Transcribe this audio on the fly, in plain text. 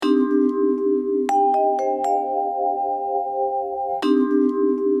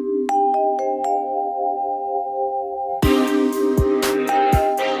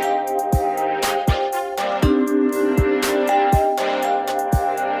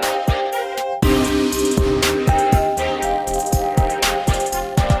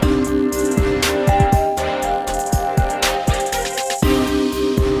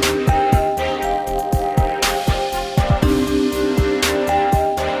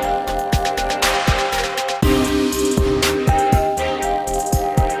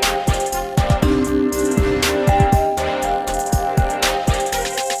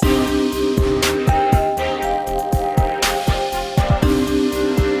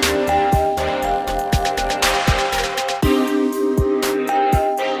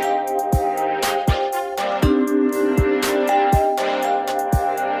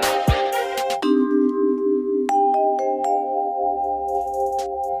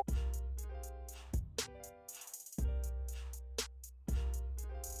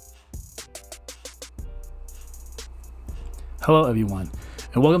Hello, everyone,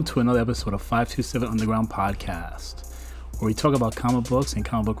 and welcome to another episode of 527 Underground Podcast, where we talk about comic books and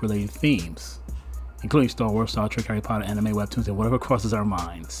comic book related themes, including Star Wars, Star Trek, Harry Potter, anime, webtoons, and whatever crosses our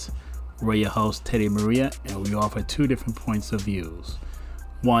minds. We're your hosts, Teddy and Maria, and we offer two different points of views.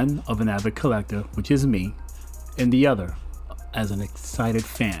 One of an avid collector, which is me, and the other as an excited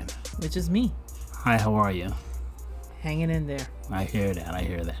fan, which is me. Hi, how are you? Hanging in there. I hear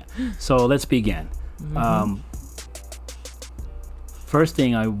that. So let's begin. First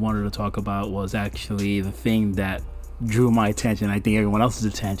thing I wanted to talk about was actually the thing that drew my attention, I think everyone else's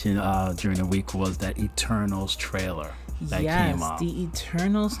attention during the week, was that Eternals trailer that came out. Yes, the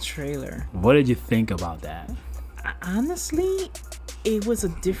Eternals trailer. What did you think about that? Honestly, it was a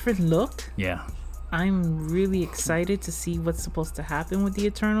different look. Yeah. I'm really excited to see what's supposed to happen with the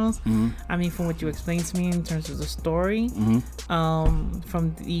Eternals. Mm-hmm. I mean, from what you explained to me in terms of the story,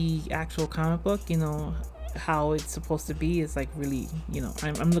 from the actual comic book, how it's supposed to be is like really,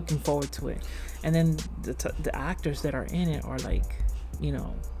 I'm looking forward to it. And then the actors that are in it are like,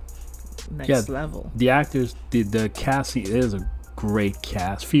 next level. The actors, the casting is a great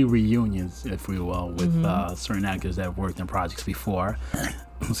cast. Few reunions, if we will, with certain actors that have worked in projects before.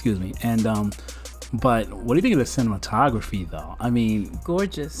 Excuse me. And but what do you think of the cinematography, though? I mean,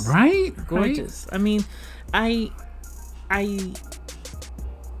 gorgeous, right? Gorgeous. Right? I mean, I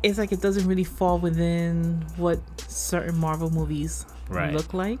it's like it doesn't really fall within what certain Marvel movies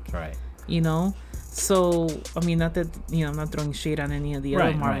look like. Right. So, I mean, not that, I'm not throwing shade on any of the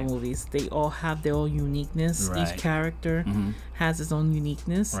other Marvel movies. They all have their own uniqueness. Right. Each character has its own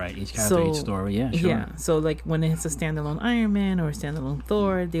uniqueness. Right. Each character, each story. Yeah, sure. Yeah. So, like, when it's a standalone Iron Man or a standalone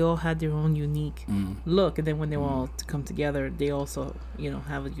Thor, they all had their own unique look. And then when they all come together, they also,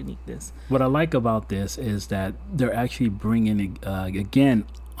 have a uniqueness. What I like about this is that they're actually bringing, again,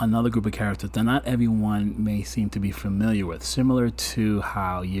 another group of characters that not everyone may seem to be familiar with, similar to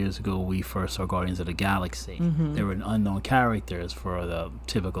how years ago we first saw Guardians of the Galaxy. They were unknown characters for the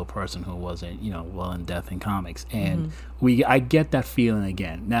typical person who wasn't, well in depth in comics, and I get that feeling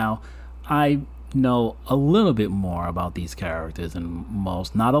again. Now, I know a little bit more about these characters than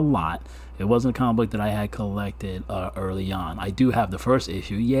most, not a lot. It wasn't a comic book that I had collected early on. I do have the first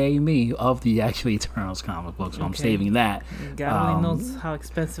issue, yay me, of the actually Eternals comic book, so I'm saving that. God only knows how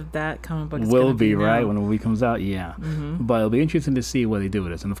expensive that comic book is will be, now. right, when the movie comes out, yeah. But it'll be interesting to see what they do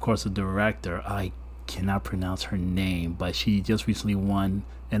with this. And of course, the director, I cannot pronounce her name, but she just recently won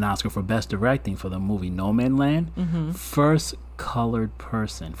an Oscar for Best Directing for the movie No Man's Land. First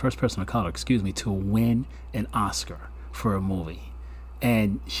person of color, to win an Oscar for a movie.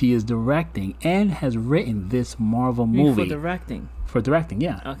 And she is directing and has written this Marvel movie. For directing,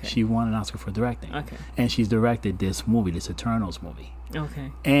 yeah. Okay. She won an Oscar for directing. Okay. And she's directed this movie, this Eternals movie.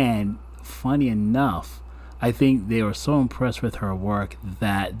 Okay. And funny enough, I think they were so impressed with her work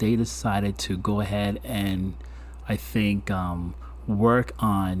that they decided to go ahead and, I think, work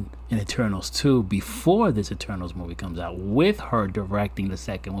on an Eternals 2 before this Eternals movie comes out, with her directing the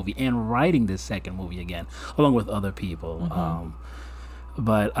second movie and writing the second movie again, along with other people.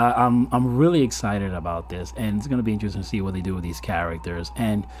 But I'm really excited about this, and it's going to be interesting to see what they do with these characters.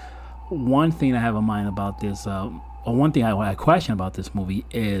 And one thing I have in mind about this, or one thing I question about this movie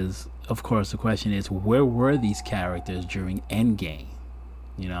is, of course, the question is, where were these characters during Endgame?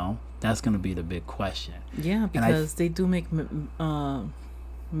 That's going to be the big question. Yeah, because they do make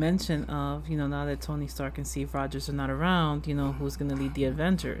mention of, now that Tony Stark and Steve Rogers are not around, who's going to lead the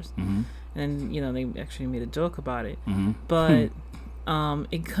Avengers. And, they actually made a joke about it. But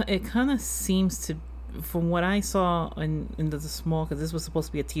it kind of seems to, from what I saw in the small, because this was supposed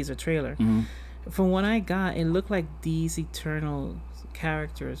to be a teaser trailer, from what I got, it looked like these Eternal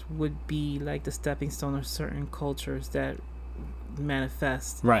characters would be like the stepping stone of certain cultures that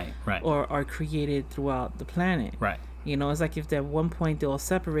manifest or are created throughout the planet. It's like if at one point they all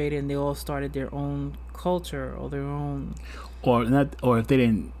separated and they all started their own culture or their own, or if they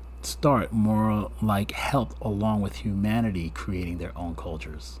didn't start, more like helped along with humanity creating their own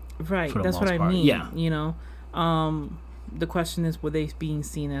cultures. Right, that's what I mean. Yeah. The question is, were they being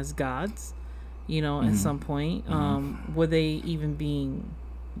seen as gods, at some point? Were they even being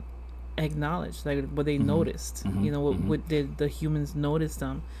acknowledged? Like, were they noticed? Did the humans notice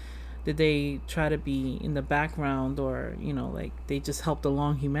them? Did they try to be in the background, or like they just helped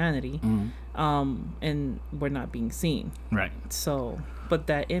along humanity, and were not being seen? Right. So, but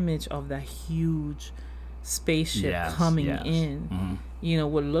that image of that huge spaceship coming in,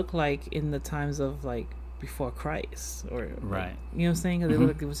 would look like in the times of like before Christ, or like, you know what I'm saying? Because it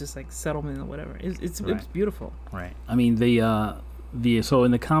looked like it was just like settlement or whatever. It's beautiful. Right. I mean, so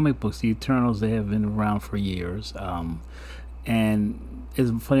in the comic books, the Eternals, they have been around for years. And it's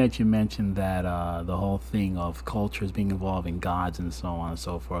funny that you mentioned that the whole thing of cultures being involved in gods and so on and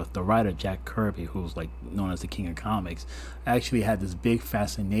so forth. The writer Jack Kirby, who's like known as the King of Comics, actually had this big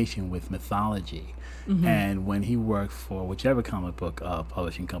fascination with mythology. Mm-hmm. And when he worked for whichever comic book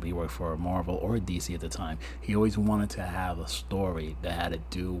publishing company he worked for, Marvel or DC at the time, he always wanted to have a story that had to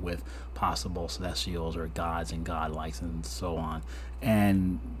do with possible celestials or gods and godlikes and so on,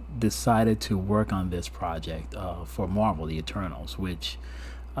 and decided to work on this project for Marvel, the Eternals, which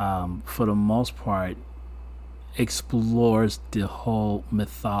for the most part explores the whole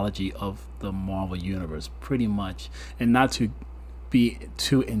mythology of the Marvel universe pretty much, and not to be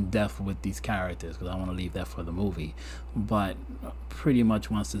too in depth with these characters because I want to leave that for the movie, but pretty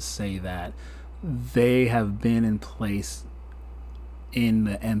much wants to say that they have been in place in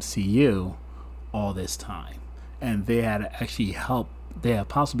the MCU all this time, and they had actually they have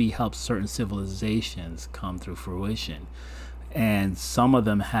possibly helped certain civilizations come through fruition, and some of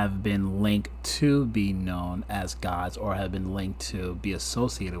them have been linked to be known as gods or have been linked to be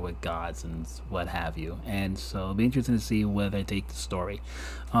associated with gods and what have you. And so it'll be interesting to see where they take the story.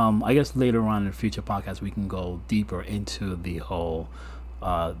 I guess later on in a future podcast we can go deeper into the whole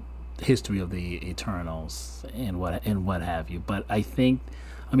history of the Eternals and what have you. But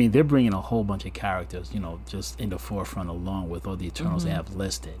I mean, they're bringing a whole bunch of characters, just in the forefront along with all the Eternals they have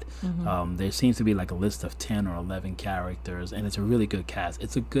listed. Mm-hmm. There seems to be like a list of 10 or 11 characters, and it's a really good cast.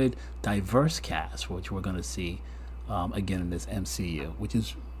 It's a good, diverse cast, which we're going to see again in this MCU, which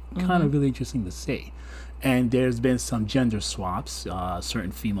is kind of really interesting to see. And there's been some gender swaps,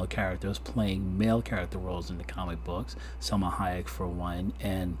 certain female characters playing male character roles in the comic books. Salma Hayek for one,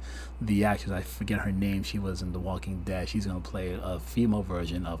 and the actress, I forget her name, she was in The Walking Dead. She's going to play a female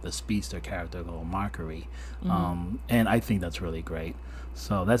version of the speedster character called Mockery. And I think that's really great.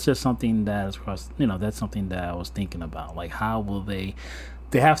 So that's just something that that's something that I was thinking about. Like, how will they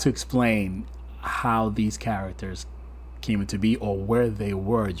have to explain how these characters came into be or where they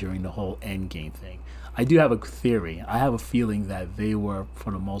were during the whole Endgame thing. I do have a theory. I have a feeling that they were,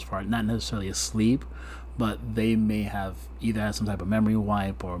 for the most part, not necessarily asleep, but they may have either had some type of memory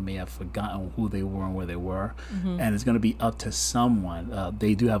wipe or may have forgotten who they were and where they were. And it's going to be up to someone.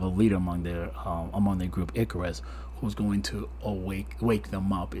 They do have a leader among their group, Icarus, who's going to wake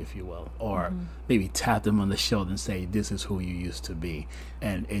them up, if you will, or maybe tap them on the shoulder and say, this is who you used to be,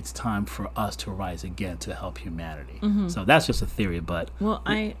 and it's time for us to rise again to help humanity. So that's just a theory, but... Well,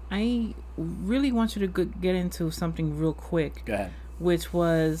 I really want you to get into something real quick. Go ahead. Which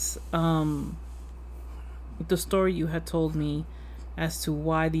was the story you had told me as to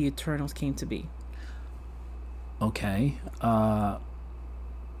why the Eternals came to be. Okay.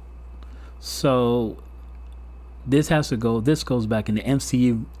 So... This goes back in the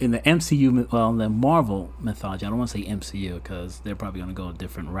MCU, the Marvel mythology. I don't want to say MCU because they're probably going to go a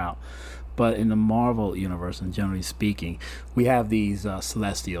different route. But in the Marvel universe, and generally speaking, we have these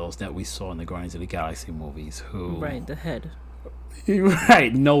Celestials that we saw in the Guardians of the Galaxy movies who... Right, the head.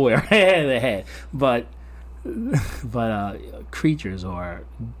 Right, nowhere. The head. But creatures or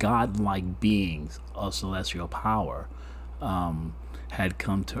godlike beings of celestial power had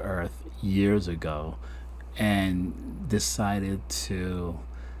come to Earth years ago and decided to,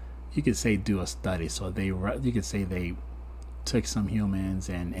 you could say, do a study. So you could say they took some humans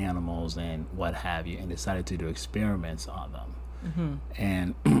and animals and what have you and decided to do experiments on them.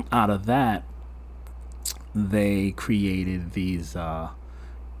 And out of that, they created these,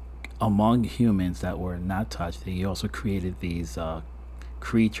 among humans that were not touched, they also created these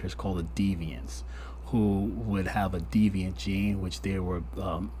creatures called the Deviants, who would have a deviant gene, which they were...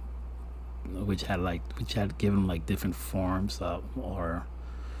 which had given them like different forms or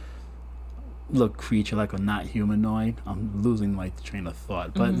look creature like a not humanoid. I'm losing my train of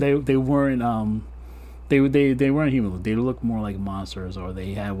thought, but they weren't they weren't human. They looked more like monsters, or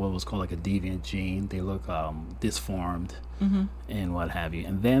they had what was called like a deviant gene. They look disformed and what have you.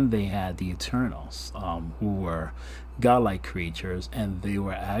 And then they had the Eternals, who were godlike creatures, and they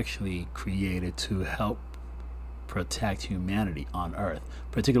were actually created to help protect humanity on Earth,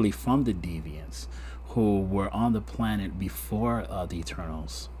 particularly from the Deviants, who were on the planet before the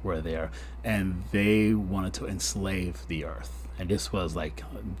Eternals were there, and they wanted to enslave the Earth. And this was like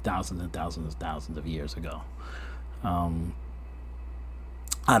thousands and thousands and thousands of years ago. Out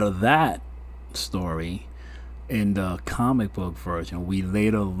of that story, in the comic book version, we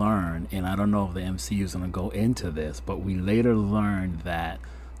later learn, and I don't know if the MCU is going to go into this, but we later learned that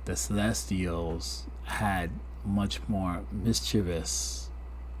the Celestials had much more mischievous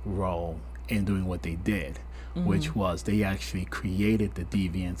role in doing what they did, which was they actually created the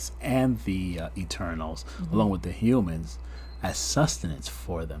Deviants and the Eternals along with the humans, as sustenance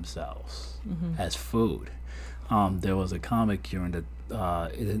for themselves, as food. There was a comic during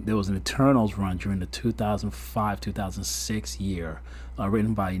there was an Eternals run during the 2005-2006 year,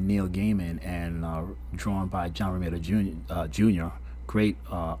 written by Neil Gaiman and drawn by John Romita Jr., great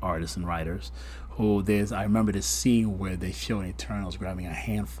artists and writers. I remember this scene where they showed Eternals grabbing a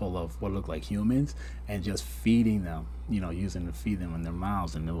handful of what looked like humans and just feeding them, using to feed them in their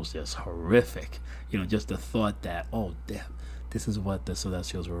mouths, and it was just horrific. Just the thought that, this is what the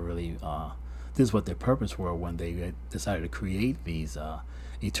Celestials were really, this is what their purpose were when they decided to create these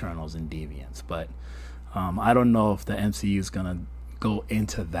Eternals and Deviants. But I don't know if the MCU is gonna go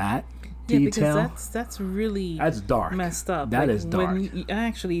into that detail. Yeah, because that's really dark, messed up. That is dark. I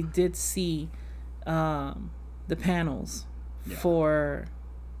actually did see the panels for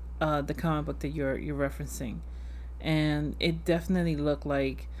the comic book that you're referencing, and it definitely looked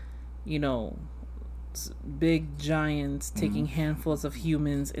like, big giants taking handfuls of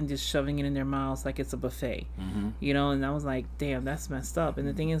humans and just shoving it in their mouths like it's a buffet. And I was like, damn, that's messed up. And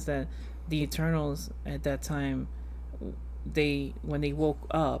the thing is that the Eternals at that time, when they woke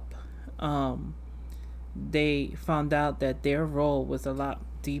up, they found out that their role was a lot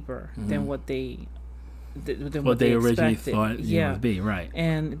deeper than what they originally thought it would be, right?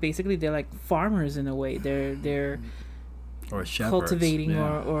 And basically, they're like farmers in a way. They're or cultivating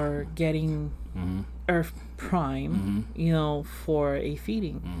or getting Earth Prime, for a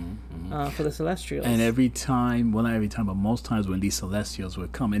feeding for the Celestials. And every time, well, not every time, but most times when these Celestials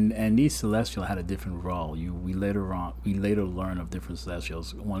would come, and these Celestials had a different role. We later learn of different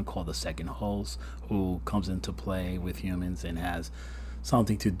Celestials. One called the Second Host, who comes into play with humans and has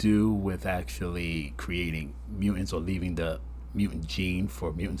something to do with actually creating mutants or leaving the mutant gene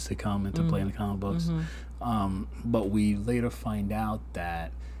for mutants to come into play in the comic books. But we later find out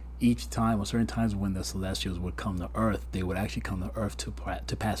that each time, or certain times when the Celestials would come to Earth, they would actually come to Earth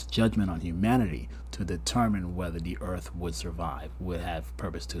to pass judgment on humanity, to determine whether the Earth would have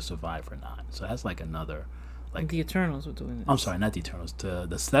purpose to survive or not. So that's like another... Like the Eternals were doing this. I'm sorry, not the Eternals,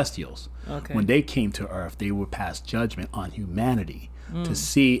 the Celestials. Okay. When they came to Earth, they would pass judgment on humanity to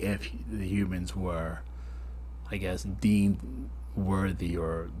see if the humans were, I guess, deemed worthy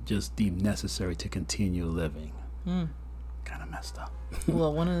or just deemed necessary to continue living. Kind of messed up.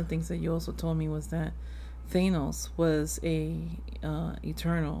 Well, one of the things that you also told me was that Thanos was a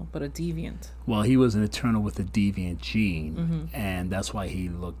Eternal, but a deviant. Well, he was an Eternal with a deviant gene, and that's why he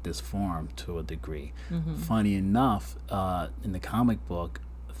looked disformed to a degree. Funny enough, in the comic book,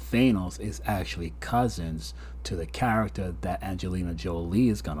 Thanos is actually cousins to the character that Angelina Jolie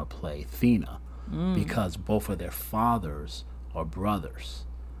is going to play, Thena, because both of their fathers are brothers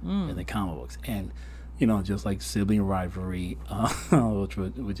in the comic books. And, just like sibling rivalry,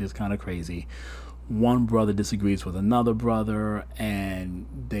 which is kind of crazy. One brother disagrees with another brother, and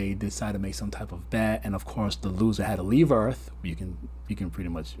they decide to make some type of bet. And of course, the loser had to leave Earth. You can pretty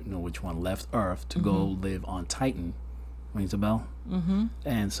much know which one left Earth to go live on Titan. Rings a bell?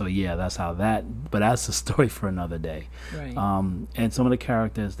 And so that's how that. But that's a story for another day. Right. And some of the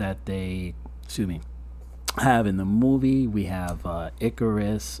characters that they, have in the movie, we have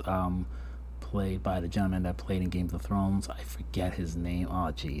Icarus, played by the gentleman that played in Game of Thrones. I forget his name.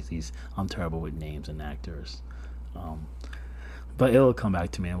 Oh, jeez, I'm terrible with names and actors. But it'll come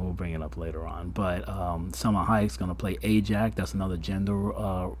back to me, and we'll bring it up later on. But Salma Hayek's going to play Ajax. That's another gender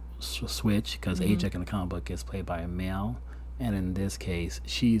switch, because Ajax in the comic book is played by a male. And in this case,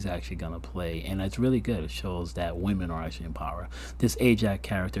 she's actually going to play, and it's really good. It shows that women are actually in power. This Ajax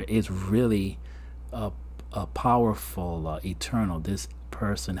character is really a powerful Eternal.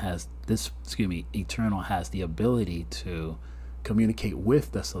 Eternal has the ability to communicate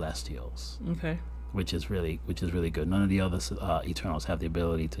with the Celestials. Okay. Which is really good. None of the other Eternals have the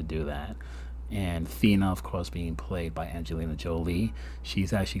ability to do that. And Thena, of course, being played by Angelina Jolie,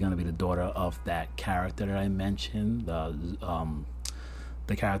 she's actually going to be the daughter of that character that I mentioned,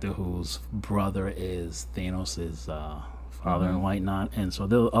 the character whose brother is Thanos' father and whatnot. And so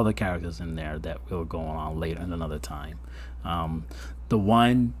there are other characters in there that will go on later in another time. The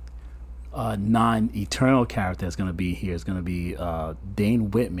one non-Eternal character that's going to be here is going to be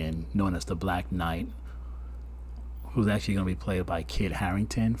Dane Whitman, known as the Black Knight, who's actually going to be played by Kit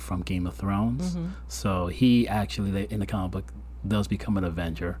Harington from Game of Thrones. So he actually, in the comic book, does become an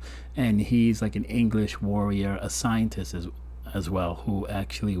Avenger, and he's like an English warrior, a scientist as well, who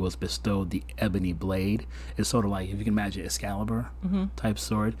actually was bestowed the Ebony Blade. It's sort of like, if you can imagine, Excalibur type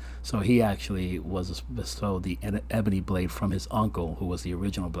sword. So he actually was bestowed the Ebony Blade from his uncle, who was the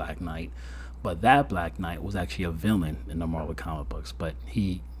original Black Knight. But that Black Knight was actually a villain in the Marvel comic books, but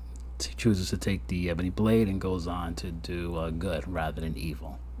he chooses to take the ebony blade and goes on to do good rather than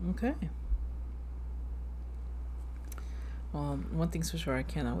evil. Okay. One thing's for sure, I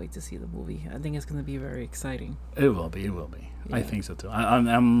cannot wait to see the movie. I think it's going to be very exciting. It will be. Yeah. I think so too.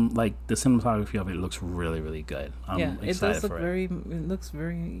 I'm like, the cinematography of it looks really, really good. I'm excited it does look for it looks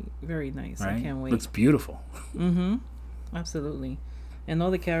very, very nice. Right? I can't wait. Looks beautiful. Mm-hmm. Absolutely. And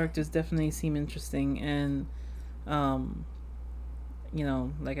all the characters definitely seem interesting, and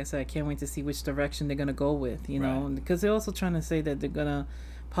like I said, I can't wait to see which direction they're going to go with, because they're also trying to say that they're going to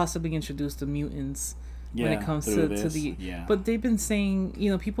possibly introduce the mutants. When it comes to the but they've been saying,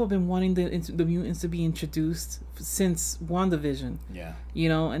 people have been wanting the mutants to be introduced since WandaVision.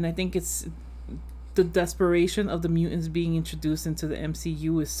 And I think it's the desperation of the mutants being introduced into the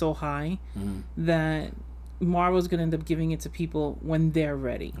MCU is so high that Marvel's gonna end up giving it to people when they're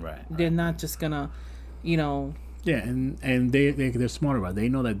ready. They're not just gonna and they're smart about it. They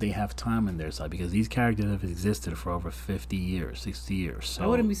know that they have time on their side because these characters have existed for over 50 years, 60 years. So I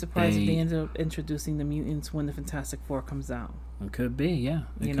wouldn't be surprised if they ended up introducing the mutants when the Fantastic Four comes out. It could be, yeah.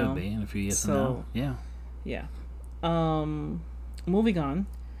 It could be in a few years from now. Yeah. Yeah. Moving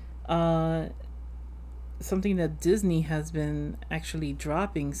on. Something that Disney has been actually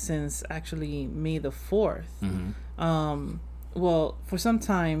dropping since actually May the 4th. Well, for some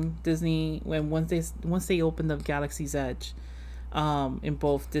time, Disney, once they opened up Galaxy's Edge, in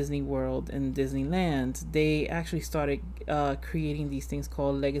both Disney World and Disneyland, they actually started creating these things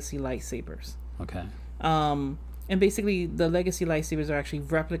called Legacy lightsabers. Okay. And basically, the Legacy lightsabers are actually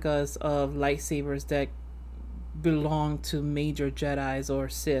replicas of lightsabers that belong to major Jedis or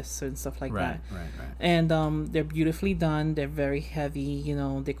Siths and stuff like that. Right. And they're beautifully done. They're very heavy.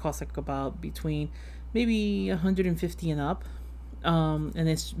 They cost like about between maybe 150 and up. And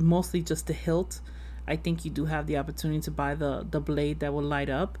it's mostly just the hilt. I think you do have the opportunity to buy the blade that will light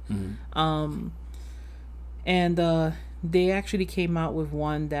up. And they actually came out with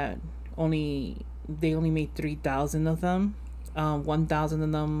one that only made 3,000 of them. 1,000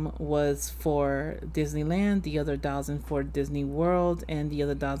 of them was for Disneyland, the other 1,000 for Disney World, and the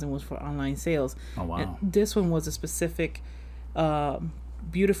other 1,000 was for online sales. Oh wow! And this one was a specific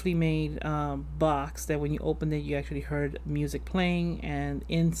beautifully made box that when you opened it you actually heard music playing, and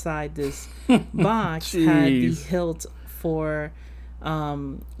inside this box had the hilt for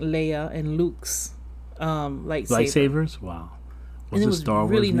Leia and Luke's lightsabers. Wow. And it was Star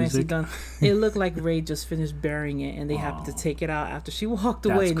Wars really nicely done. It looked like Rey just finished burying it, and they happened to take it out after she walked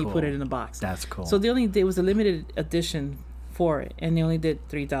away, and he put it in a box. That's cool. So it was a limited edition for it, and they only did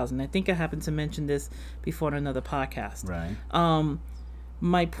 3,000. I think I happened to mention this before in another podcast. Right.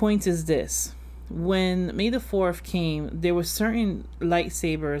 My point is this: when May the 4th came, there were certain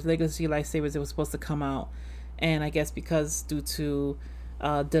lightsabers, legacy lightsabers, that were supposed to come out, and I guess because due to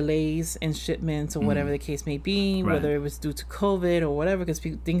delays in shipments or whatever the case may be, whether it was due to COVID or whatever, because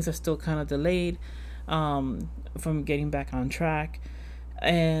things are still kind of delayed from getting back on track,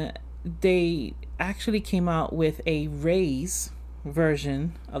 and they actually came out with a Rey's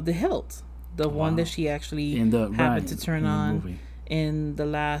version of the hilt, the one that she actually happened to turn on in the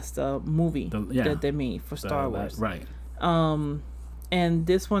last movie that they made for Star Wars. Right. And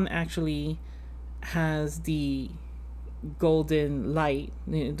this one actually has the golden light.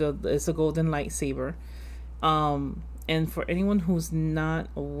 It's a golden lightsaber. And for anyone who's not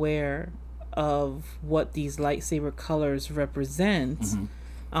aware of what these lightsaber colors represent,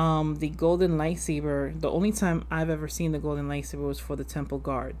 the golden lightsaber, the only time I've ever seen the golden lightsaber was for the Temple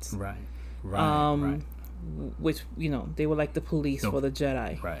Guards. Right. Which, they were like the police for the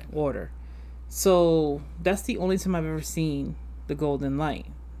Jedi Order. So that's the only time I've ever seen the golden light,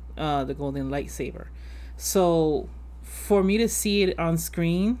 the golden lightsaber. So for me to see it on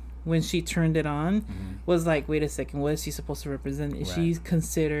screen when she turned it on was like, wait a second, what is she supposed to represent? Is she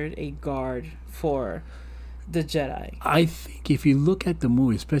considered a guard for the Jedi? I think if you look at the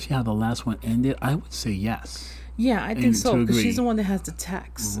movie, especially how the last one ended, I would say yes. Yeah, I think so, because she's the one that has the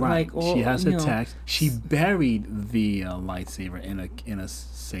text. Right, she has the text. She buried the lightsaber in a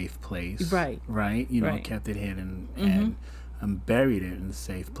safe place. Right. Kept it hidden and buried it in a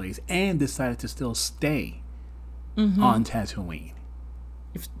safe place, and decided to still stay on Tatooine.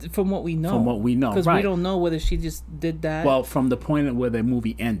 From what we know, because we don't know whether she just did that. Well, from the point where the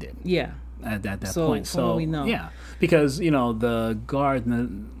movie ended. Yeah. At that point, from what we know. Yeah, because the guards,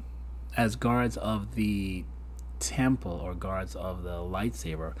 as guards of the temple or guards of the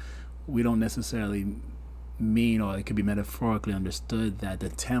lightsaber, we don't necessarily mean, or it could be metaphorically understood, that the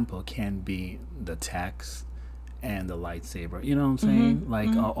temple can be the text and the lightsaber. You know what I'm saying?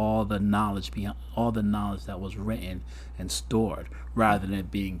 Like all the knowledge behind, all the knowledge that was written and stored, rather than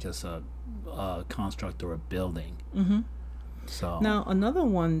it being just a construct or a building. So now another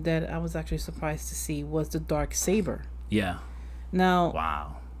one that I was actually surprised to see was the dark saber. Yeah. Now.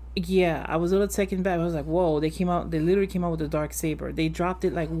 Wow. Yeah, I was a little taken back. I was like, whoa, they literally came out with the dark saber. They dropped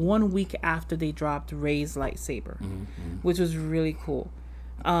it like 1 week after they dropped Rey's lightsaber, which was really cool.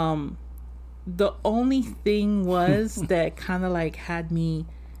 The only thing was that kind of like had me,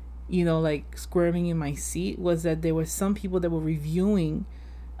 you know, like squirming in my seat, was that there were some people that were reviewing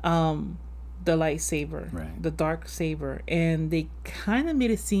the lightsaber, the dark saber, and they kind of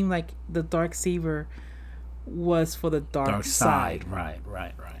made it seem like the dark saber was for the dark side. Right.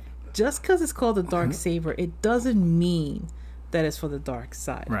 Just because it's called the dark saber, it doesn't mean that it's for the dark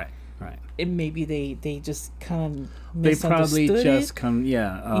side. Right. It maybe they just kind of they probably just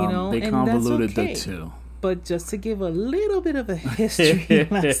they convoluted okay. the two. But just to give a little bit of a history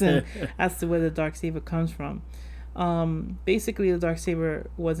lesson as to where the dark saber comes from. Basically, the dark saber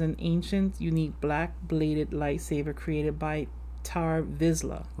was an ancient, unique black bladed lightsaber created by Tar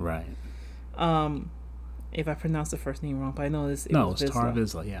Vizsla. Right. If I pronounced the first name wrong, but I know this. It's Tar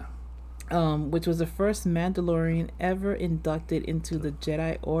Vizsla, yeah. Which was the first Mandalorian ever inducted into the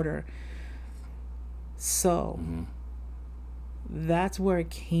Jedi Order. So, that's where it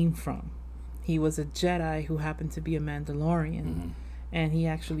came from. He was a Jedi who happened to be a Mandalorian, and he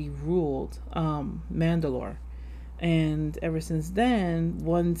actually ruled Mandalore. And ever since then,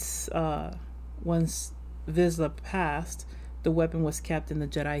 once Vizsla passed, the weapon was kept in the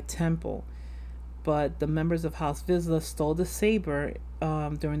Jedi Temple. But the members of House Vizsla stole the saber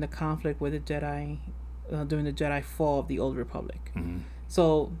during the conflict with the Jedi, during the Jedi fall of the Old Republic.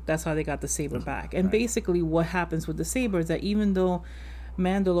 So that's how they got the saber back. And basically what happens with the saber is that even though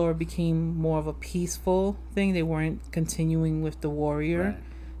Mandalore became more of a peaceful thing, they weren't continuing with the warrior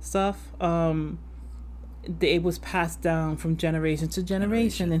stuff, it was passed down from generation to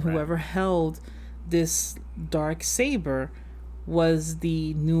generation, and whoever held this dark saber was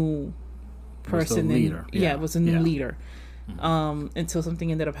the new person, leader. It was a new leader. Until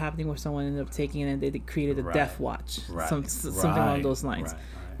something ended up happening where someone ended up taking it, and they created a Death Watch, something along those lines,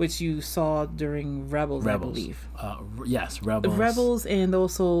 which you saw during Rebels. I believe. Yes, Rebels. Rebels, and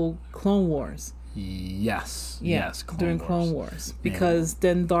also Clone Wars. Yes. During Clone Wars, because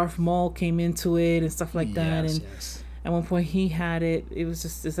then Darth Maul came into it and stuff like that, and at one point he had it. It was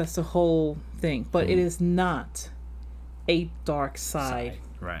that's the whole thing, but it is not a dark side.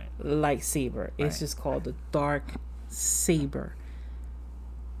 Lightsaber. It's just called the dark saber.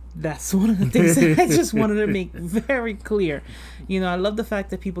 That's one of the things that I just wanted to make very clear. You know, I love the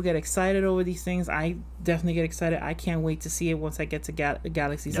fact that people get excited over these things. I definitely get excited. I can't wait to see it once I get to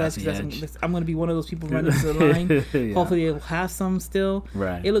Galaxy's Edge. I'm going to be one of those people running to the line. Hopefully it will have some still.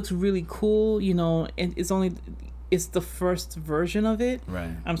 It looks really cool, you know, and it's the first version of it.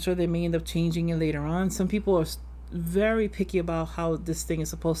 I'm sure they may end up changing it later on. Some people are very picky about how this thing is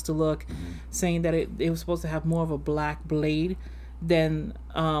supposed to look, saying that it was supposed to have more of a black blade than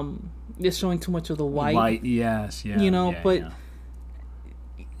it's showing too much of the white.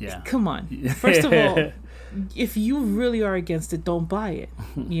 Come on. First of all, if you really are against it, don't buy it.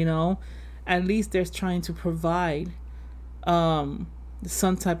 You know, at least they're trying to provide some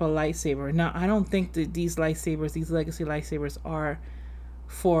type of lightsaber. Now, I don't think that these legacy lightsabers, are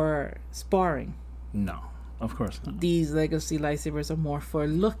for sparring. No. Of course not. These legacy lightsabers are more for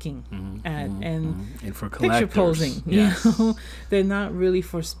looking at and for picture posing. You know, they're not really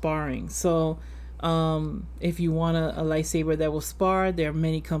for sparring. So, if you want a lightsaber that will spar, there are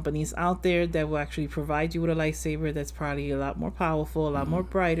many companies out there that will actually provide you with a lightsaber that's probably a lot more powerful, a lot more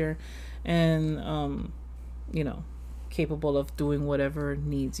brighter, and you know, capable of doing whatever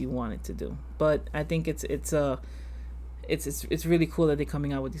needs you want it to do. But I think it's really cool that they're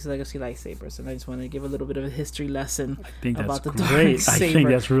coming out with these legacy lightsabers, and I just wanted to give a little bit of a history lesson about the dark saber. I think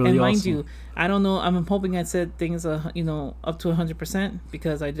that's really and mind awesome. you, I don't know. I'm hoping I said things, up to 100%,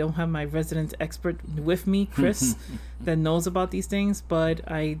 because I don't have my resident expert with me, Chris, that knows about these things.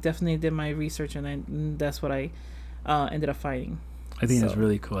 But I definitely did my research, and that's what I ended up finding. I think that's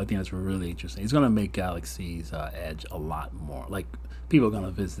really cool. I think that's really interesting. It's going to make Galaxy's Edge a lot more like. People are going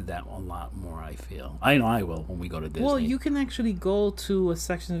to visit that a lot more, I feel. I know I will when we go to Disney. Well, you can actually go to a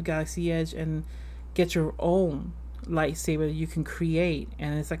section of Galaxy Edge and get your own lightsaber that you can create.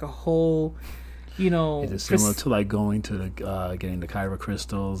 And it's like a whole, Is it similar to like going to the getting the Kyber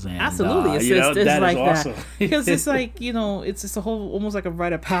crystals? And, absolutely. It's like awesome. that. Because it's like, it's just a whole, almost like a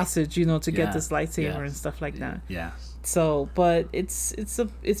rite of passage, to get this lightsaber and stuff like that. Yeah. So, but it's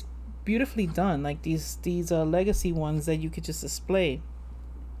beautifully done. Like these legacy ones that you could just display.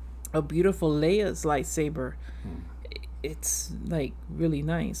 A beautiful Leia's lightsaber. It's like really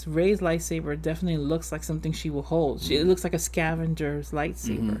nice. Rey's lightsaber definitely looks like something she will hold. It looks like a scavenger's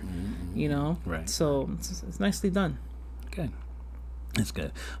lightsaber, you know. Right. So it's nicely done. Good. It's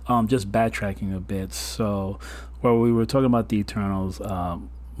good. Just backtracking a bit. So, we were talking about the Eternals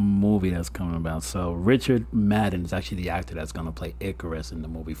movie that's coming about. So Richard Madden is actually the actor that's going to play Icarus in the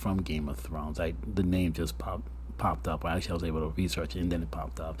movie from Game of Thrones. The name just popped up. Actually, I was able to research it, and then it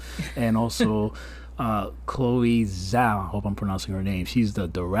popped up. And also Chloe Zhao, I hope I'm pronouncing her name. She's the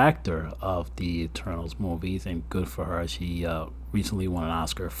director of the Eternals movies, and good for her. She recently won an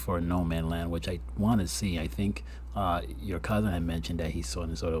Oscar for No Man's Land, which I want to see. I think your cousin had mentioned that he saw it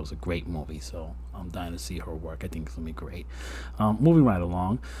and thought it was a great movie, so I'm dying to see her work. I think it's going to be great. Moving right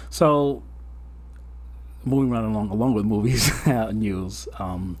along. So, along with movies news,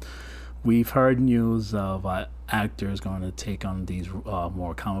 we've heard news of actors going to take on these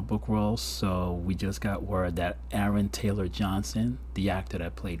more comic book roles. So we just got word that Aaron Taylor Johnson, the actor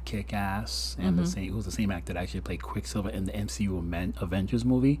that played Kick-Ass, and who's the same actor that actually played Quicksilver in the MCU Avengers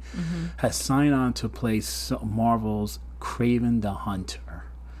movie, has signed on to play Marvel's Kraven the Hunter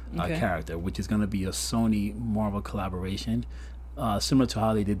character, which is going to be a Sony Marvel collaboration. Similar to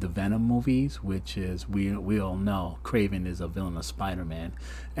how they did the Venom movies, which is, we all know Kraven is a villain of Spider-Man,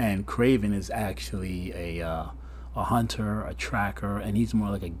 and Kraven is actually a hunter, a tracker, and he's more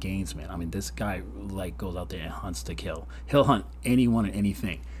like a gamesman. I mean, this guy goes out there and hunts to kill. He'll hunt anyone and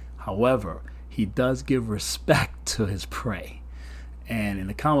anything. However, he does give respect to his prey. And in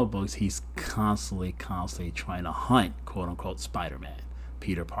the comic books, he's constantly trying to hunt, quote unquote, Spider-Man,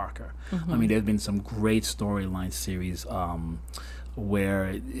 Peter Parker. I mean, there's been some great storyline series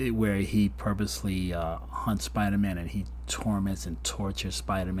where he purposely hunts Spider-Man and he torments and tortures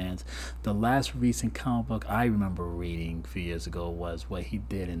Spider-Man. The last recent comic book I remember reading a few years ago was what he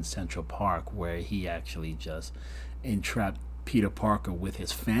did in Central Park, where he actually just entrapped Peter Parker with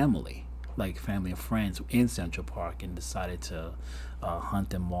his family, like family and friends in Central Park, and decided to hunt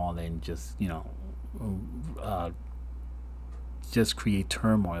them all and just create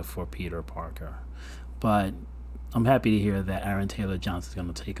turmoil for Peter Parker. But I'm happy to hear that Aaron Taylor Johnson is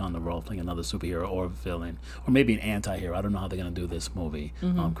going to take on the role playing another superhero or villain, or maybe an anti-hero. I don't know how they're going to do this movie,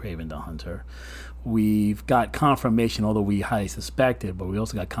 Kraven the Hunter. We've got confirmation, although we highly suspected, but we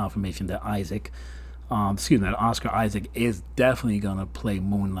also got confirmation that Oscar Isaac is definitely going to play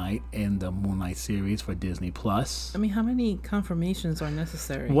Moon Knight in the Moon Knight series for Disney Plus. I mean, how many confirmations are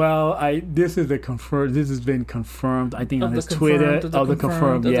necessary? Well, this has been confirmed. I think on his Twitter.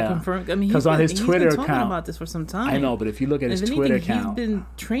 I mean, because on his Twitter account, account, talking about this for some time. I know, but if you look at his Twitter account, he's been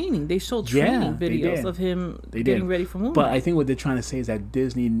training. They showed training videos of him getting ready for Moon Knight. But I think what they're trying to say is that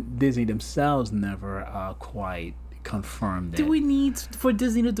Disney themselves never quite confirmed that. Do we need for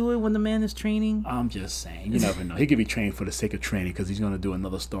Disney to do it when the man is training? I'm just saying, you never know. He could be trained for the sake of training because he's going to do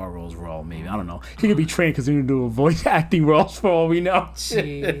another Star Wars role, maybe. I don't know. He could be trained because he's going to do a voice acting role for all we know.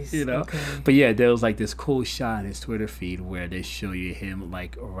 Jeez. Okay. But yeah, there was this cool shot in his Twitter feed where they show you him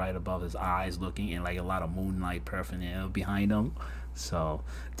right above his eyes looking, and a lot of Moonlight paraphernalia behind him. So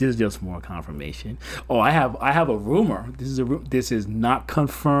this is just more confirmation. Oh, I have a rumor. This is not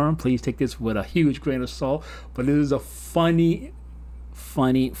confirmed. Please take this with a huge grain of salt. But this is a funny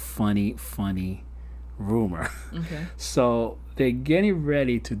rumor. Okay. So they're getting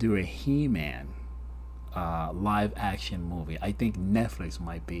ready to do a He-Man live action movie. I think Netflix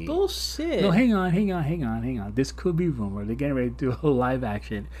might be. Bullshit. No, hang on. This could be rumor. They're getting ready to do a live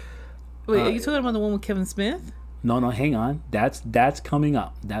action. Wait, are you talking about the one with Kevin Smith? No, hang on. That's coming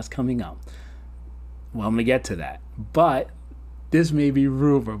up. Well, I'm going to get to that. But this may be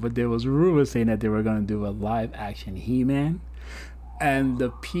rumor, but there was rumor saying that they were going to do a live action He-Man. And the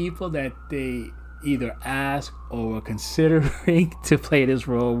people that they either asked or were considering to play this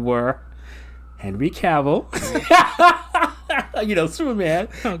role were Henry Cavill. Superman.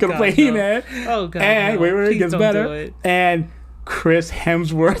 Going to play He-Man. Oh, God. And wait, it gets better. And Chris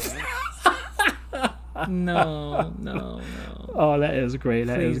Hemsworth. No. Oh, that is great.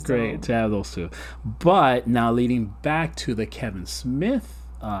 Please is great don't. To have those two. But now leading back to the Kevin Smith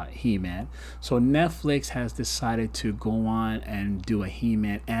He-Man. So Netflix has decided to go on and do a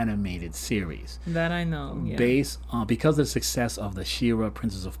He-Man animated series. That I know. Yeah. Based because of the success of the She-Ra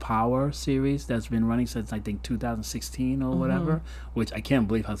Princess of Power series that's been running since I think 2016 or whatever, which I can't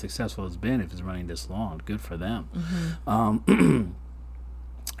believe how successful it's been if it's running this long. Good for them.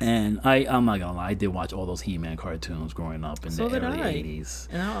 And I'm not gonna lie, I did watch all those He-Man cartoons growing up in the early 80s.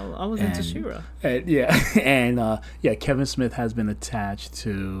 And I was into She-Ra. And Kevin Smith has been attached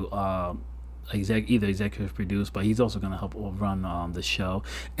to either executive produce, but he's also going to help run the show.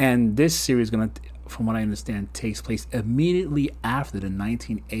 And this series is going to, from what I understand, takes place immediately after the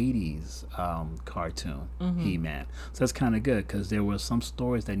 1980s cartoon He-Man. So that's kind of good because there were some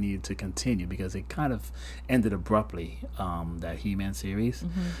stories that needed to continue because it kind of ended abruptly, that He-Man series.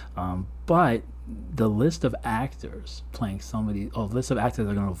 But the list of actors playing list of actors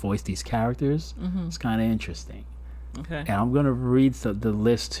that are going to voice these characters is kind of interesting. Okay. And I'm going to read the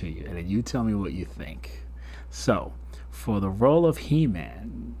list to you, and then you tell me what you think. So, for the role of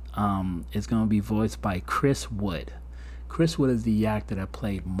He-Man, it's going to be voiced by Chris Wood. Chris Wood is the actor that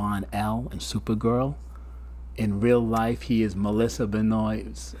played Mon-El in Supergirl. In real life, he is Melissa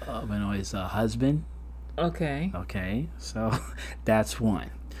Benoist's husband. Okay. Okay, so that's one.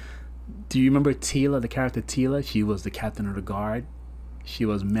 Do you remember Teela, the character Teela? She was the captain of the guard. She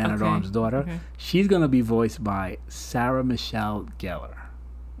was Man-at-Arms' daughter. Okay. She's going to be voiced by Sarah Michelle Gellar.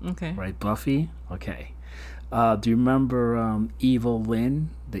 Okay. Right, Buffy? Okay. Do you remember Evil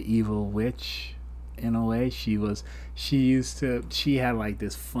Lynn, the evil witch, in a way? She had like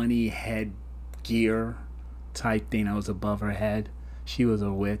this funny headgear type thing that was above her head. She was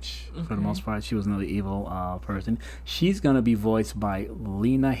a witch for the most part. She was another evil person. She's going to be voiced by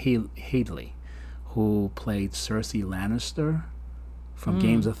Lena Headey, who played Cersei Lannister from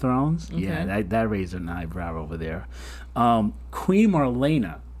Games of Thrones. Okay. Yeah, that raised an eyebrow over there. Queen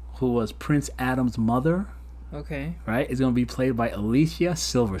Marlena, who was Prince Adam's mother. Okay. Right? Is going to be played by Alicia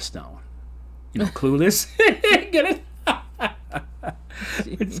Silverstone. You know, Clueless. Get it?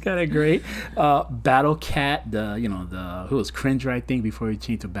 It's kind of great. Battle Cat, who was Cringer, I think, before he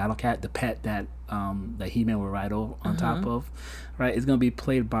changed to Battle Cat, the pet that He-Man would ride on top of. Right? It's going to be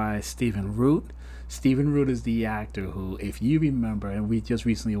played by Stephen Root. Stephen Root is the actor who, if you remember, and we just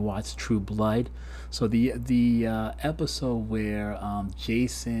recently watched True Blood, so the episode where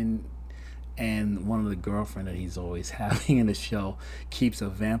Jason and one of the girlfriend that he's always having in the show keeps a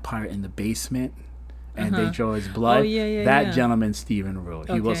vampire in the basement and they draw his blood. That gentleman, Stephen Root.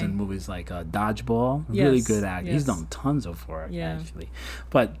 He was in movies like Dodgeball. Yes, really good actor. Yes. He's done tons of work, actually.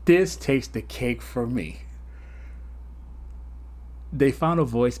 But this takes the cake for me. They found a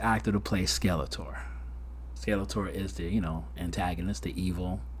voice actor to play Skeletor. Skeletor is the, antagonist, the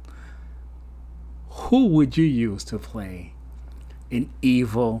evil. Who would you use to play an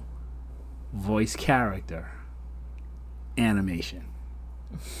evil voice character animation?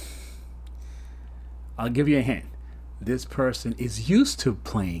 I'll give you a hint. This person is used to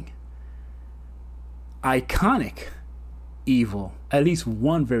playing iconic evil, at least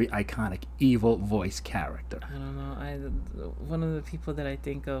one very iconic evil voice character. I don't know. One of the people that I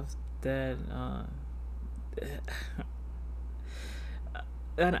think of that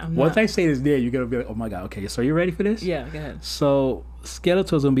once I say this there, you're gonna be like, oh my god, okay, so you ready for this? Yeah, go ahead. So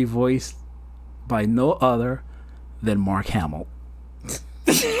Skeletor's gonna be voiced by no other than Mark Hamill.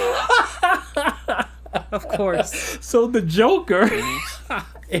 Of course. So the Joker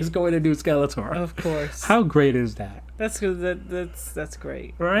is going to do Skeletor. Of course. How great is that? That's good. That's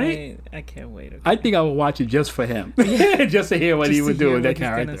great. Right? I can't wait. Okay. I think I will watch it just for him. Just to hear what he would do with that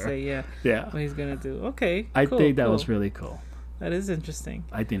character. He's gonna say, what he's gonna do. Okay. I think that was really cool. That is interesting.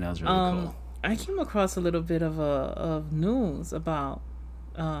 I think that was really cool. I came across a little bit of news about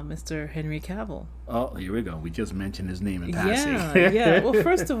Mr. Henry Cavill. Oh, here we go. We just mentioned his name in passing. Yeah. Well,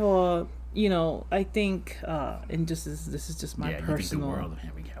 first of all, I think, and this is just my personal. You think the world of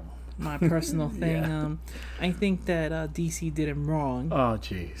Henry Cavill. My personal thing. Yeah. I think that DC did him wrong. Oh,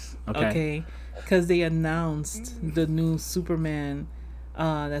 jeez. Okay. Because they announced the new Superman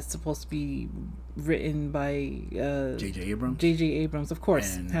that's supposed to be written by J.J. Abrams. J.J. Abrams, of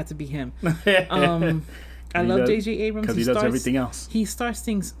course, had to be him. I love J.J. Abrams because he does everything else. He starts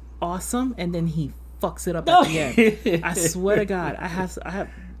things awesome and then he fucks it up at the end. I swear to God, I have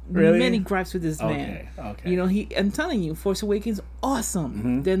really? Many gripes with this man. Okay. I'm telling you, Force Awakens, awesome.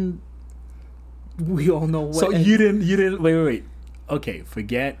 Mm-hmm. Then we all know what. So you didn't wait. Okay,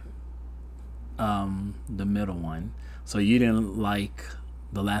 forget the middle one. So you didn't like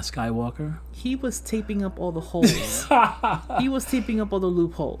The Last Skywalker? He was taping up all the holes. He was taping up all the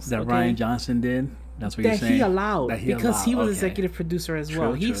loopholes. That Rian Johnson did? That's what you're saying? That he allowed. Because he was executive producer as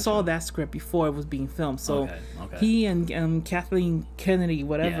well. He saw that script before it was being filmed. So he and Kathleen Kennedy,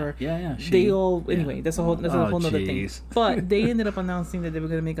 whatever, they all... Anyway, that's a whole other thing. But they ended up announcing that they were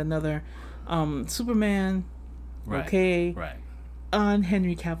going to make another Superman, on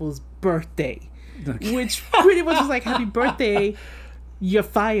Henry Cavill's birthday. Which pretty much was like, happy birthday. you're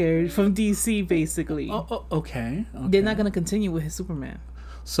fired from DC, basically. Okay. They're not going to continue with his Superman.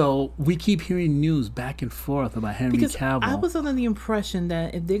 So we keep hearing news back and forth about Henry Cavill. I was under the impression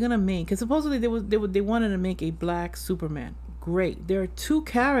that if they're going to make, because supposedly they wanted to make a black Superman. Great. There are 2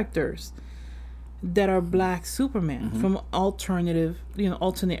 characters that are black Superman from alternate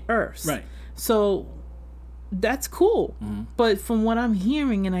Earths. Right. So that's cool. But from what I'm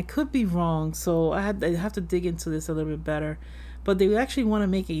hearing, and I could be wrong, so I have to dig into this a little bit better, but they actually want to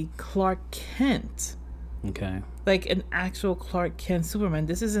make a Clark Kent. Okay. Like an actual Clark Kent Superman.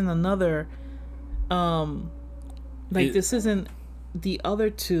 This isn't another this isn't the other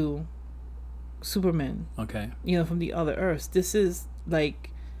 2 Supermen. Okay. From the other Earths. This is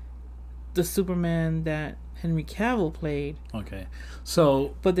like the Superman that Henry Cavill played. Okay.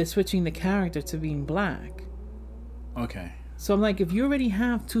 So but they're switching the character to being black. Okay. So I'm like, if you already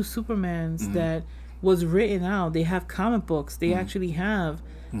have 2 Supermans that was written out, they have comic books, they actually have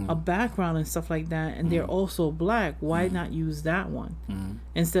a background and stuff like that, and they're also black, why not use that one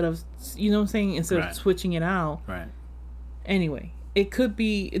instead of, what I'm saying, instead of switching it out. Right. Anyway, it could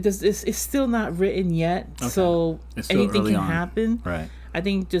be, it's still not written yet, so anything can happen. Right. I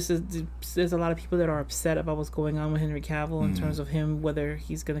think just there's a lot of people that are upset about what's going on with Henry Cavill in terms of him, whether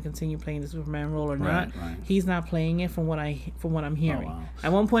he's going to continue playing the Superman role or not. Right. He's not playing it from what I'm hearing. Oh, wow.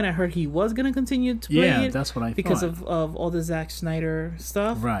 At one point, I heard he was going to continue to play it. Yeah, that's what I because thought. of all the Zack Snyder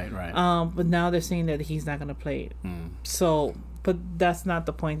stuff. Right. But now they're saying that he's not going to play it. So, but that's not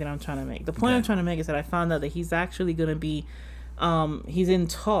the point that I'm trying to make. The point I'm trying to make is that I found out that he's actually going to be, he's in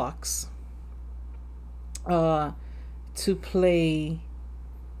talks, to play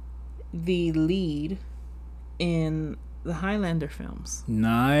the lead in the Highlander films.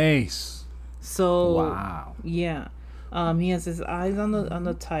 Nice. So wow. Yeah. He has his eyes on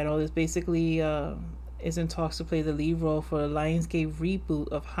the title. It's basically is in talks to play the lead role for the Lionsgate reboot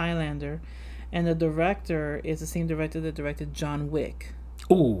of Highlander, and the director is the same director that directed John Wick.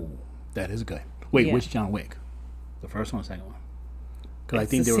 Oh, that is good. Wait, which John Wick? The first one or second one? Because I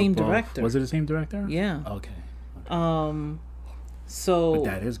think the they same were both. director. Was it the same director? Yeah. Okay. So. But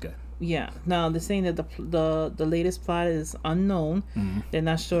that is good. Yeah. Now they're saying that the latest plot is unknown. They're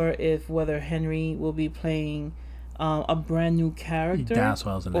not sure if whether Henry will be playing a brand new character, that's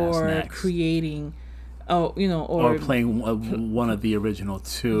what I was gonna ask next. Creating, or playing one of the original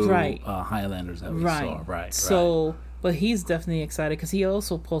 2 Highlanders that we saw. Right. So, but he's definitely excited because he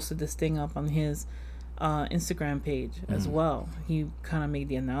also posted this thing up on his Instagram page as well. He kind of made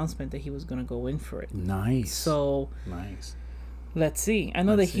the announcement that he was going to go in for it. Nice. So nice. Let's see. I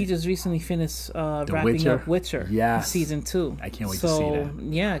know he just recently finished wrapping Witcher? up Witcher season 2. I can't wait to see that.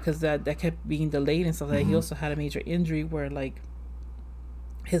 Yeah, because that kept being delayed and stuff like that. He also had a major injury where like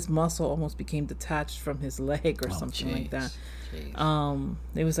his muscle almost became detached from his leg or something like that.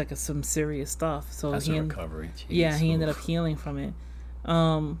 It was like some serious stuff. So that's a recovery. Jeez. Yeah, he ended up healing from it.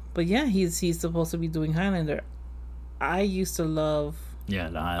 But yeah, he's supposed to be doing Highlander. I used to love. Yeah,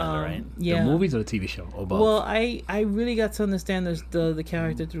 the Highlander, right? Yeah. The movies or the TV show? Or both? Well, I really got to understand the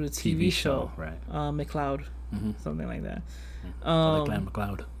character through the TV show. Right. McLeod, something like that. Glenn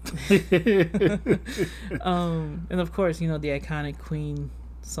McLeod. And of course, the iconic Queen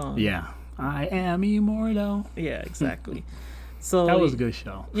song. Yeah. I am immortal. Yeah, exactly. So that was a good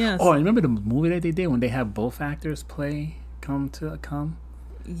show. Yeah. Oh, remember the movie that they did when they have both actors come?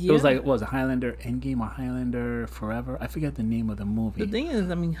 Yeah. It was like, what was it, Highlander Endgame or Highlander Forever? I forget the name of the movie. The thing is,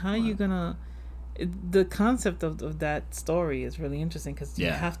 how are you gonna? The concept of that story is really interesting because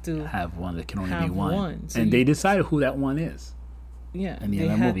you have to have one that can only be one. So and they decided who that one is. Yeah, in the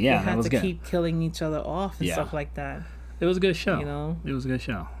other movie. Yeah, that was good. They had to keep killing each other off and stuff like that. It was a good show. It was a good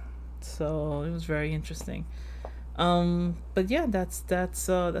show. So it was very interesting. But yeah, that's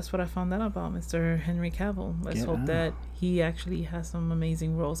what I found out about Mr. Henry Cavill. Let's hope that he actually has some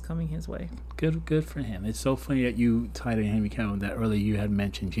amazing roles coming his way. Good for him. It's so funny that you tied in Henry Cavill. That earlier you had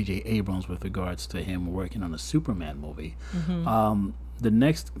mentioned J.J. Abrams with regards to him working on a Superman movie. The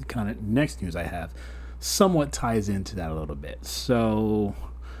next news I have somewhat ties into that a little bit. So,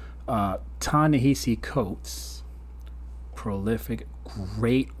 Ta-Nehisi Coates, prolific,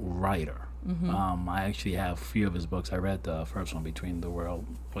 great writer. I actually have a few of his books. I read the first one, Between the World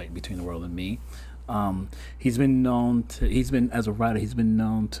and Me. He's been as a writer, he's been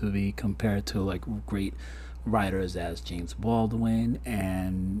known to be compared to like great writers as James Baldwin,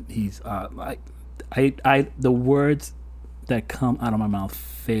 and he's the words that come out of my mouth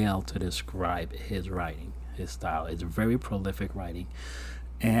fail to describe his writing, his style. It's very prolific writing,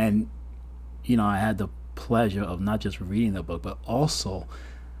 and I had the pleasure of not just reading the book but also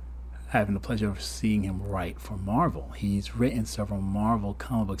having the pleasure of seeing him write for Marvel. He's written several Marvel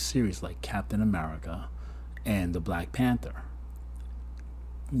comic book series like Captain America and the Black Panther.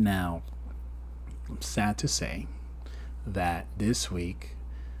 Now, I'm sad to say that this week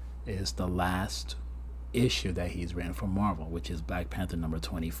is the last issue that he's written for Marvel, which is Black Panther number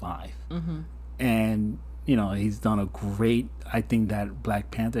 25. And he's done a great, I think that Black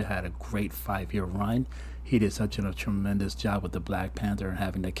Panther had a great 5-year run. He did such a tremendous job with the Black Panther and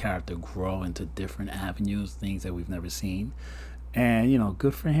having the character grow into different avenues, things that we've never seen. And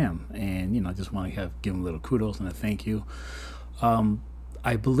good for him. And I just want to give him a little kudos and a thank you.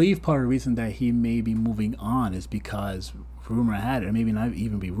 I believe part of the reason that he may be moving on is because rumor had it, maybe not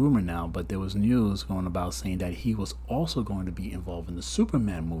even be rumor now, but there was news going about saying that he was also going to be involved in the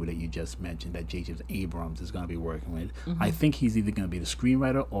Superman movie that you just mentioned that J.J. Abrams is going to be working with. I think he's either going to be the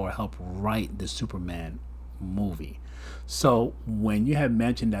screenwriter or help write the Superman movie. So when you had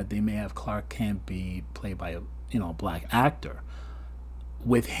mentioned that they may have Clark Kent be played by a black actor,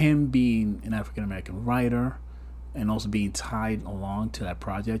 with him being an African American writer and also being tied along to that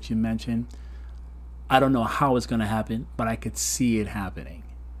project you mentioned, I don't know how it's going to happen, but I could see it happening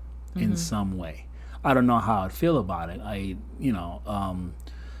in some way. I don't know how I'd feel about it.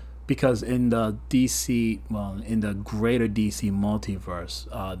 Because in the in the greater DC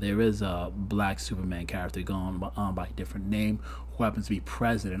multiverse, there is a black Superman character going on by a different name who happens to be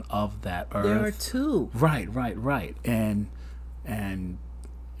president of that Earth. There are two. Right. And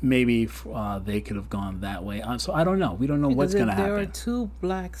maybe they could have gone that way. So I don't know. We don't know what's going to happen. There are two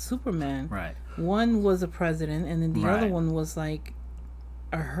black Superman. Right. One was a president, and then the other one was like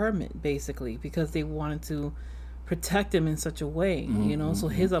a hermit, basically, because they wanted to protect him in such a way, So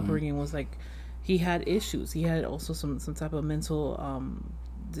his upbringing was like he had issues. He had also some type of mental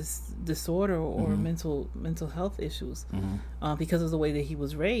disorder or mental health issues because of the way that he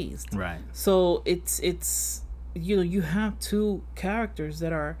was raised. Right. So it's you have two characters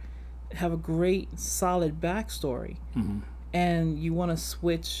that have a great solid backstory, and you want to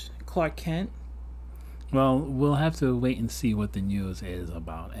switch Clark Kent. Well, we'll have to wait and see what the news is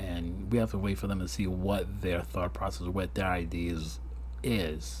about, and we have to wait for them to see what their thought process, what their ideas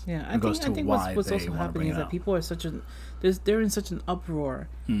is. Yeah, I think what's also happening is that people are they're in such an uproar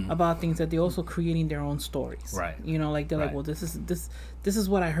about things that they're also creating their own stories. Right. Like they're like, well, this is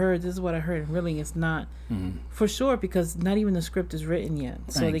what I heard. This is what I heard. And really, it's not for sure because not even the script is written yet,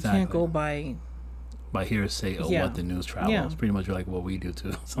 so they can't go by hearsay or what the news travels. Yeah. Pretty much like what we do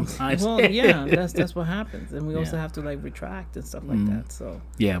too sometimes. Well, yeah, that's what happens, and we also have to like retract and stuff like that. So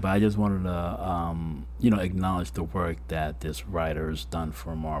yeah, but I just wanted to acknowledge the work that this writer's done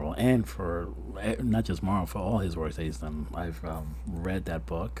for Marvel and for not just Marvel, for all his work that he's done. I've read that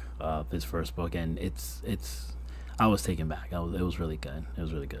book, his first book, and it's I was taken back. It was really good. It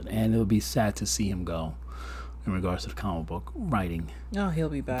was really good, and it would be sad to see him go. In regards to the comic book writing, he'll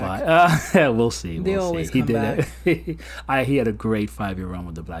be back. But we'll see. They always come back. He had a great 5-year run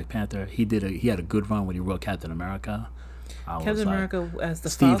with the Black Panther. He had a good run when he wrote Captain America. Captain America as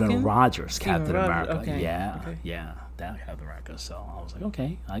the Stephen Falcon? Rogers, Stephen Captain America. Okay. Yeah, that Captain America. So I was like,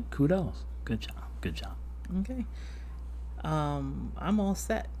 okay, kudos, good job. Okay. I'm all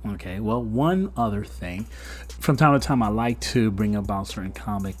set. Okay, well, one other thing, from time to time, I like to bring about certain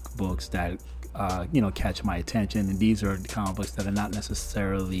comic books that catch my attention, and these are comic books that are not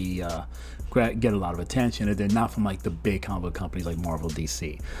necessarily get a lot of attention, and they're not from like the big comic book companies like Marvel,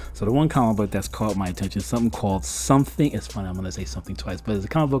 DC. So the one comic book that's caught my attention is something. It's funny, I'm going to say something twice, but it's a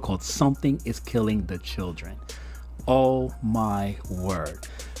comic book called Something is Killing the Children. Oh my word.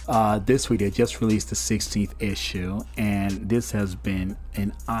 This week they just released the 16th issue, and this has been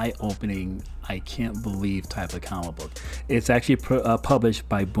an eye-opening, I can't believe type of comic book. It's actually published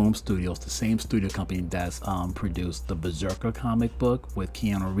by Boom Studios, the same studio company that's produced the Berserker comic book with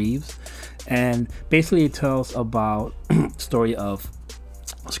Keanu Reeves. And basically it tells about the story of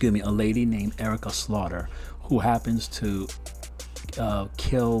a lady named Erica Slaughter who happens to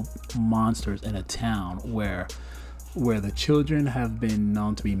kill monsters in a town where the children have been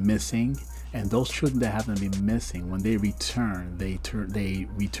known to be missing, and those children that happen to be missing, when they return, they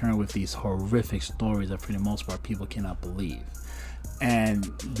return with these horrific stories that for the most part people cannot believe. And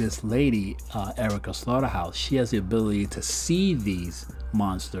this lady, Erica Slaughterhouse, she has the ability to see these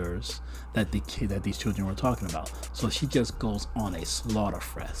monsters that these children were talking about. So she just goes on a slaughter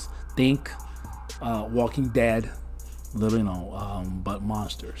fest. Think Walking Dead, but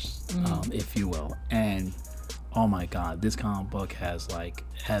monsters, if you will. And oh my God, this comic book has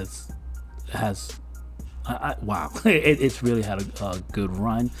Wow, it's really had a good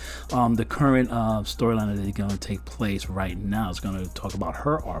run. The current storyline that is going to take place right now is going to talk about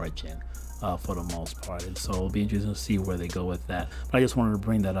her origin. For the most part, and so it'll be interesting to see where they go with that. But I just wanted to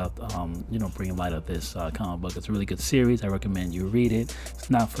bring that up, bring light of this comic book. It's a really good series. I recommend you read it. It's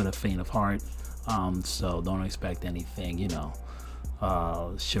not for the faint of heart, so don't expect anything,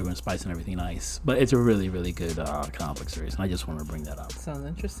 sugar and spice and everything nice. But it's a really, really good comic book series, and I just wanted to bring that up. Sounds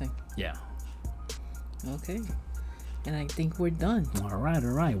interesting. Yeah. Okay. And I think we're done. All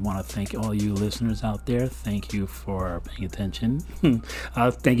right. Want to thank all you listeners out there. Thank you for paying attention.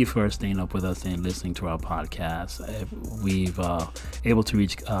 Thank you for staying up with us and listening to our podcast. We've able to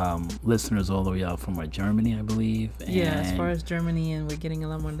reach listeners all the way out from Germany, I believe. As far as Germany, and we're getting a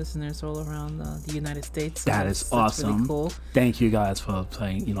lot more listeners all around the United States. So that is awesome. That's really cool. Thank you guys for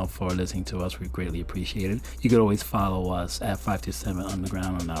for listening to us. We greatly appreciate it. You could always follow us at 527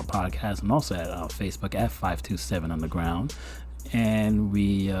 Underground on our podcast, and also at our Facebook at 527 Underground. And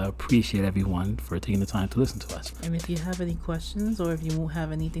we appreciate everyone for taking the time to listen to us. And if you have any questions, or if you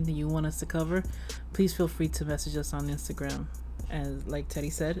have anything that you want us to cover, please feel free to message us on Instagram, as like Teddy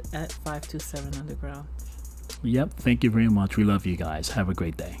said, at 527 Underground. Yep. Thank you very much. We love you guys. Have a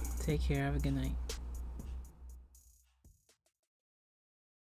great day. Take care. Have a good night.